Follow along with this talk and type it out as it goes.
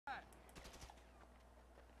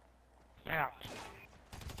Out.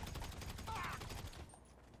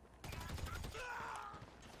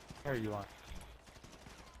 There you are.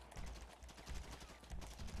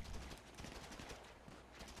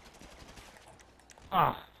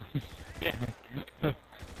 Ah! Damn it.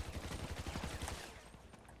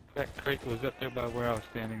 That crate was up there by where I was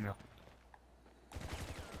standing though.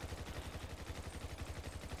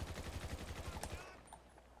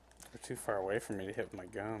 They're too far away from me to hit with my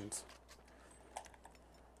guns.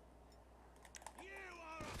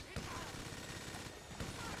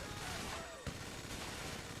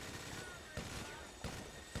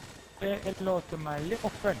 Say hello to my little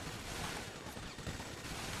friend.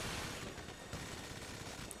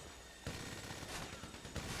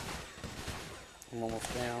 I'm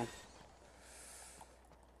almost down.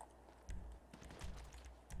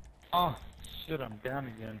 Oh, shit, I'm down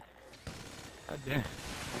again. God damn.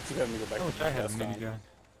 You got me go back I to wish the I had a vest on. minigun.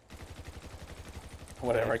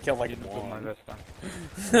 Whatever, I killed like Didn't put my one. vest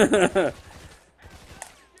on.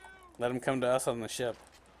 Let him come to us on the ship.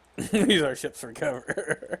 Use our ships for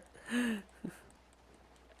cover. I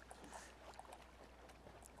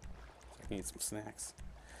need some snacks.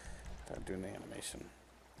 I'm doing the animation.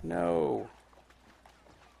 No.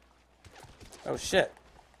 Oh shit.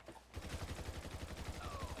 I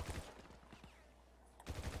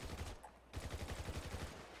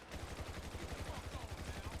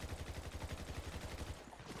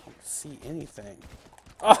don't see anything.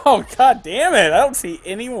 Oh god damn it! I don't see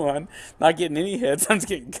anyone. Not getting any hits. I'm just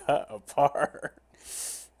getting cut apart.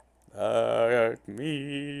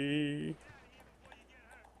 Me.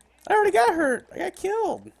 I already got hurt. I got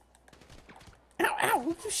killed. Ow, ow,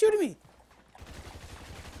 who keeps shooting me?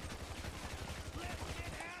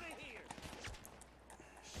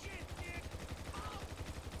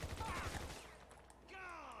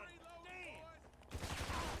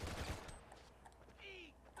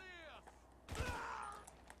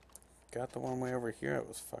 Got the one way over here. It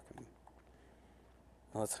was fucking...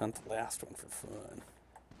 Well, let's hunt the last one for fun.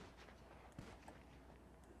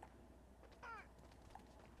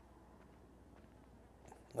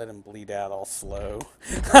 Let him bleed out all slow.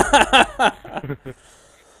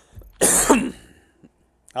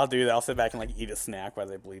 I'll do that. I'll sit back and like eat a snack while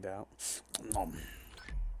they bleed out.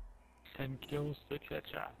 10 kills, 6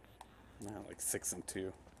 headshots. No, like 6 and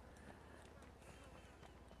 2.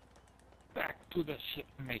 Back to the ship,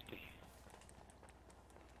 matey.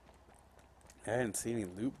 I didn't see any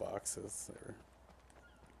loot boxes. There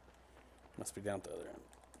must be down at the other end.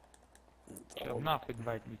 Shall not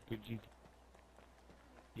invite me to Geek.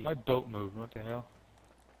 My boat moved, what the hell?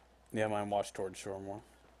 Yeah, mine washed towards shore more.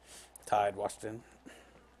 Tide washed in.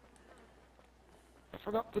 I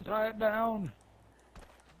forgot to tie it down.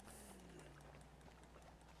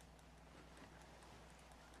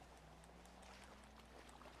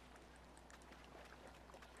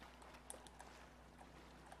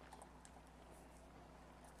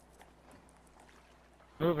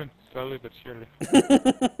 Moving, slowly but surely.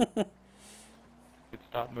 It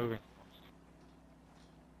stopped moving.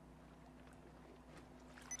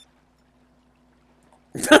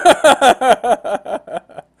 I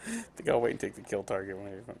think I'll wait and take the kill target when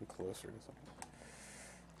I'm closer to something.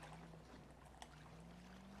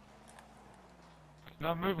 It's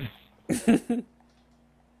not moving.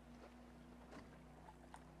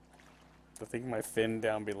 I think my fin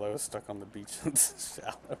down below is stuck on the beach. It's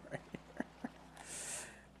shallow right here.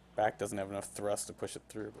 Back doesn't have enough thrust to push it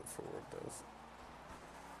through, but forward does.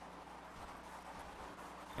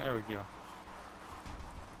 There we go.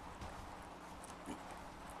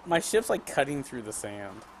 My ship's like cutting through the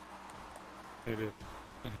sand. It is.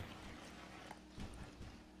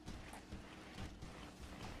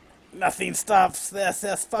 Nothing stops this.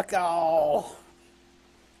 Fuck all.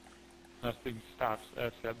 Nothing stops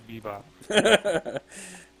except Bebop.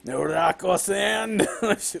 No rock or sand.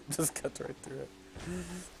 My ship just cuts right through it.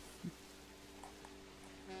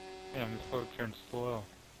 Damn, this boat turns slow.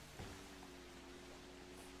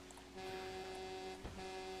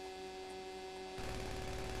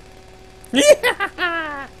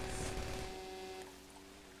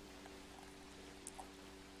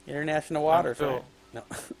 International waters, still, right? No.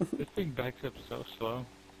 This thing backs up so slow.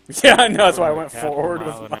 Yeah, I know. That's why I went Half a forward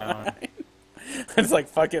mile with an hour. mine. It's like,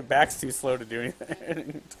 fuck it, back's too slow to do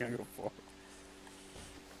anything. It's gonna go forward.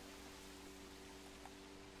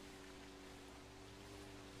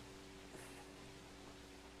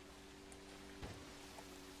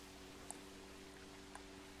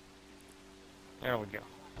 There we go.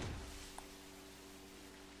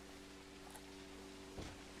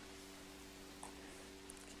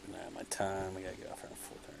 Keep an eye on my time. I gotta get off around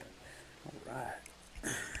 4:30. All right.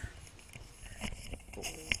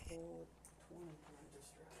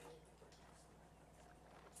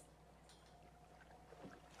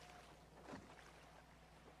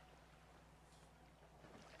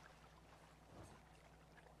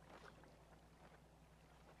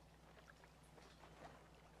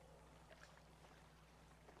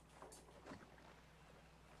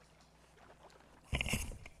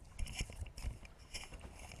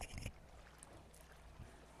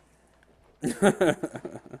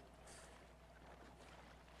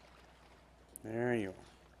 There you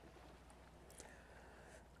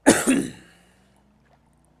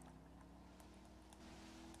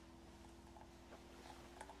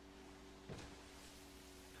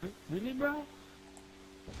Really, bro?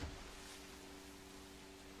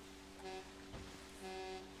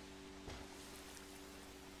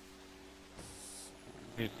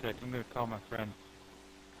 Wait a sec, I'm gonna call my friend.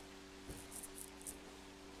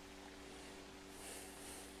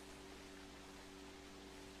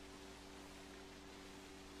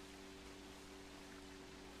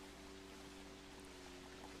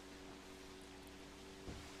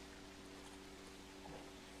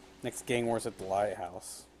 Next gang wars at the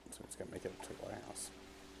lighthouse. So it's gonna make it up to the lighthouse.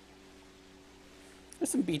 There's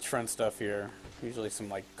some beachfront stuff here. Usually some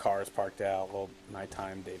like cars parked out, little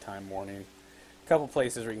nighttime, daytime, morning. A couple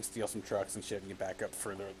places where you can steal some trucks and shit and get back up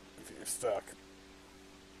further if you're stuck.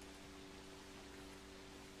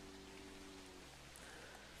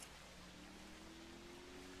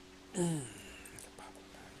 Trying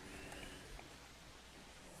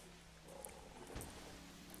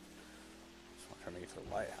to make it to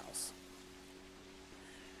the lighthouse.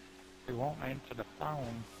 He won't answer the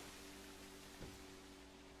phone.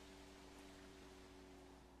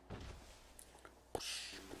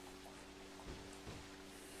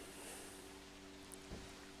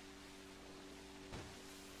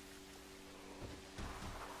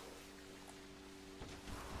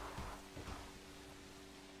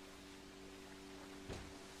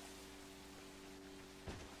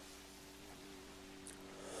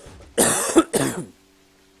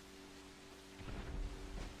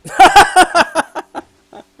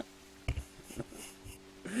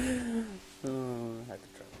 Oh, I had to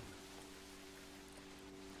try that.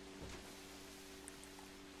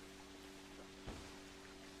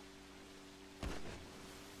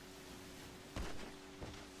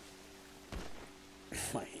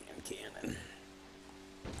 My hand cannon.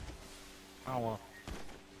 Oh well.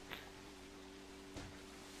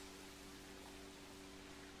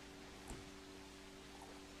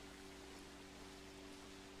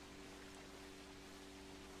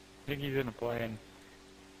 I think he's in a plane.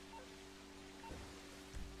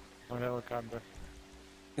 Or an helicopter.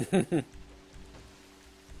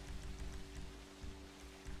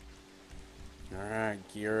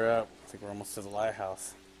 Alright, gear up. I think we're almost to the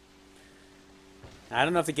lighthouse. I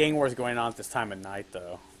don't know if the gang war is going on at this time of night,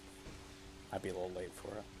 though. I'd be a little late for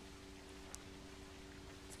it.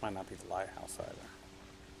 This might not be the lighthouse either.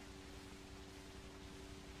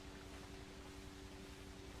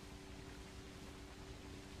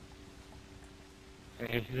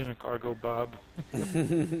 Hey, he's in a cargo bob.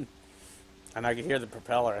 And I could hear the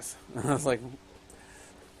propellers. I was like...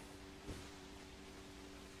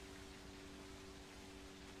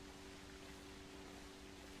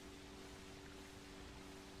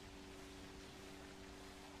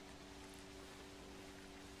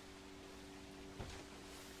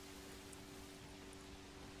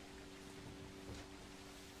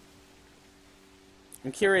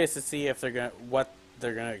 I'm curious to see if what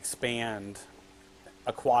they're gonna expand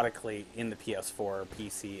aquatically in the PS4,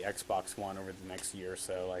 PC, Xbox One over the next year or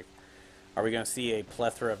so. Like, are we gonna see a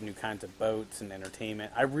plethora of new kinds of boats and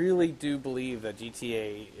entertainment? I really do believe that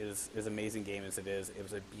GTA is as amazing game as it is. It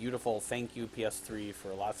was a beautiful thank you PS3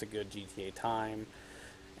 for lots of good GTA time,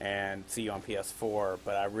 and see you on PS4.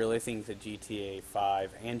 But I really think that GTA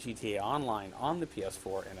 5 and GTA Online on the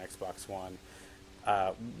PS4 and Xbox One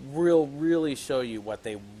will really show you what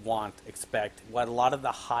they want, expect. What a lot of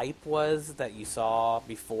the hype was that you saw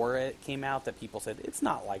before it came out, that people said, it's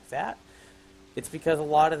not like that. It's because a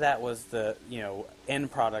lot of that was the,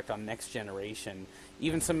 end product on next generation.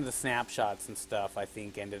 Even some of the snapshots and stuff, I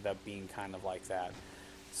think, ended up being kind of like that.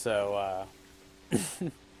 So,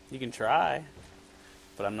 you can try,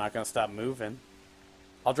 but I'm not going to stop moving.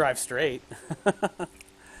 I'll drive straight.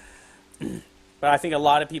 But I think a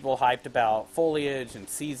lot of people hyped about foliage and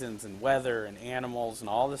seasons and weather and animals and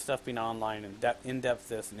all this stuff being online and in-depth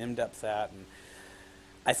this and in-depth that. And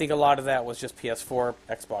I think a lot of that was just PS4,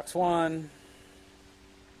 Xbox One.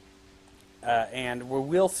 And we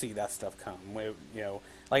will see that stuff come.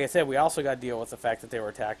 Like I said, we also got to deal with the fact that they were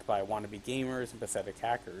attacked by wannabe gamers and pathetic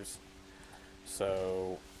hackers.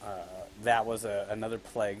 So that was another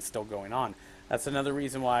plague still going on. That's another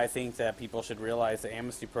reason why I think that people should realize the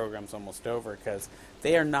amnesty program's almost over, because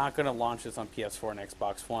they are not going to launch this on PS4 and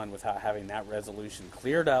Xbox One without having that resolution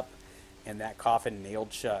cleared up and that coffin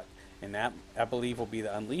nailed shut. And that, I believe, will be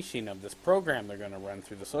the unleashing of this program they're going to run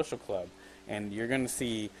through the social club. And you're going to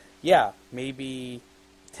see, maybe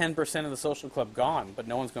 10% of the social club gone, but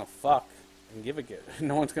no one's going to fuck and give a good.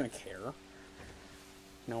 No one's going to care.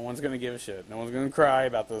 No one's gonna give a shit. No one's gonna cry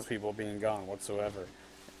about those people being gone whatsoever.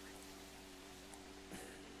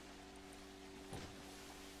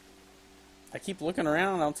 I keep looking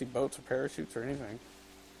around. I don't see boats or parachutes or anything.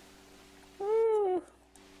 Woo!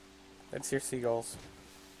 Let's hear seagulls.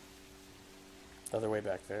 The other way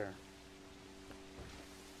back there.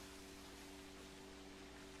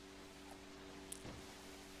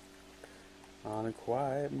 On a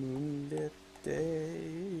quiet moonlit day,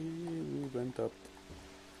 we went up.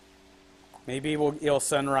 Maybe it'll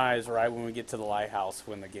sunrise right when we get to the lighthouse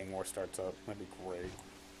when the gang war starts up. That'd be great.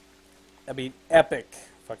 That'd be epic.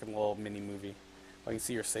 Fucking little mini movie. I can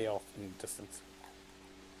see your sail in the distance.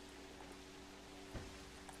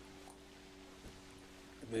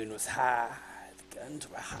 The moon was high. The guns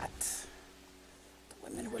were hot. The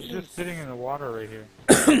women were He's loose. just sitting in the water right here.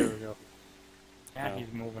 There we go. And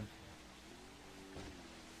he's moving.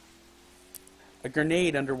 A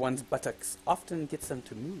grenade under one's buttocks often gets them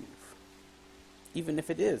to move. Even if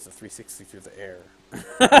it is a 360 through the air.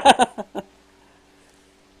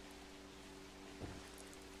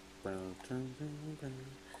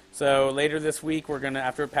 So later this week, we're going to,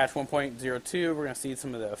 after patch 1.02, we're going to see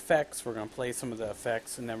some of the effects. We're going to play some of the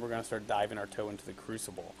effects, and then we're going to start diving our toe into the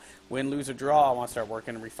Crucible. Win, lose, or draw, I want to start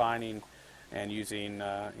working and refining and using,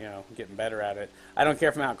 getting better at it. I don't care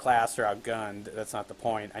if I'm outclassed or outgunned. That's not the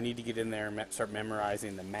point. I need to get in there and start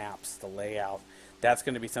memorizing the maps, the layout. That's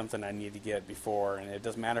going to be something I need to get before, and it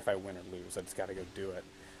doesn't matter if I win or lose. I just got to go do it.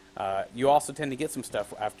 You also tend to get some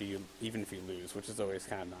stuff after you, even if you lose, which is always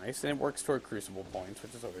kind of nice, and it works toward Crucible points,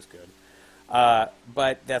 which is always good.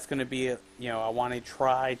 But that's going to be, I want to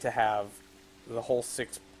try to have the whole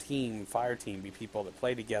fire team be people that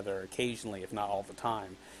play together occasionally, if not all the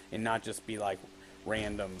time, and not just be like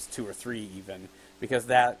randoms, 2 or 3 even, because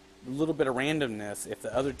that little bit of randomness, if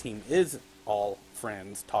the other team is all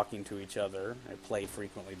friends talking to each other and play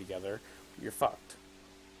frequently together, you're fucked.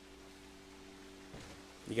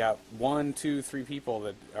 You got 1, 2, 3 people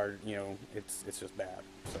that are, it's just bad.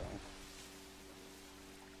 So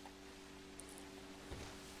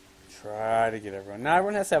try to get everyone. Now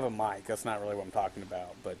everyone has to have a mic. That's not really what I'm talking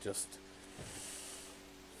about, but just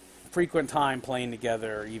frequent time playing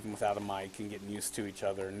together, even without a mic, and getting used to each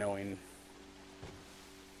other, knowing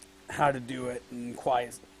how to do it and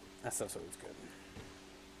quiet. That stuff's always good.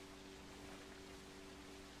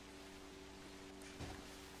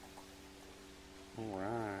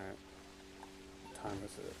 Alright. What time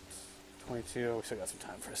is it? 22. We still got some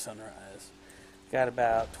time for a sunrise. Got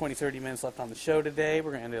about 20-30 minutes left on the show today.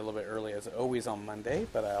 We're going to end it a little bit early as always on Monday,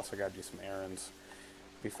 but I also got to do some errands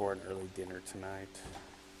before an early dinner tonight.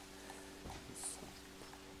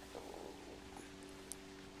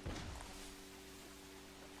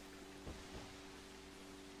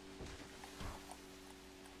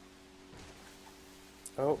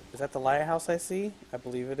 Oh, is that the lighthouse I see? I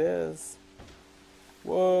believe it is.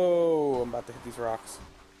 Whoa, I'm about to hit these rocks.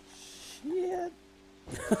 Shit.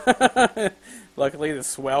 Luckily the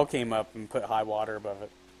swell came up and put high water above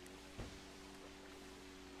it.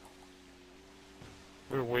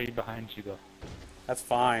 We're way behind you, though. That's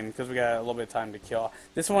fine, because we got a little bit of time to kill.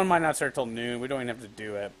 This one might not start till noon. We don't even have to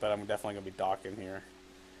do it, but I'm definitely going to be docking here.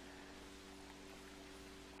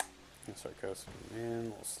 I'll start coasting in a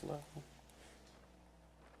little slow.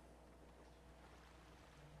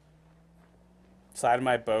 Side of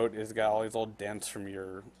my boat has got all these little dents from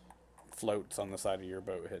your floats on the side of your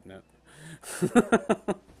boat hitting it.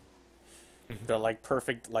 They're like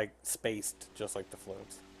perfect, like spaced, just like the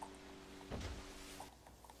floats.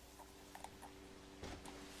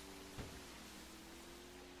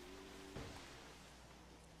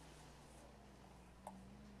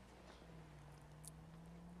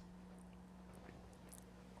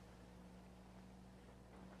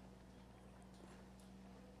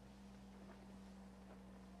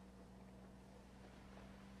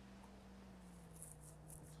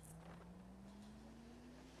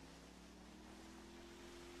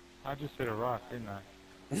 I just hit a rock, didn't I?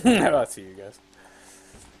 I see you guys.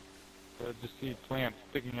 I just see plants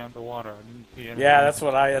sticking out the water. I didn't see anything. Yeah, that's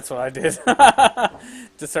what I did.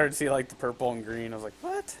 Just started to see like the purple and green. I was like,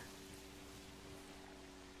 what?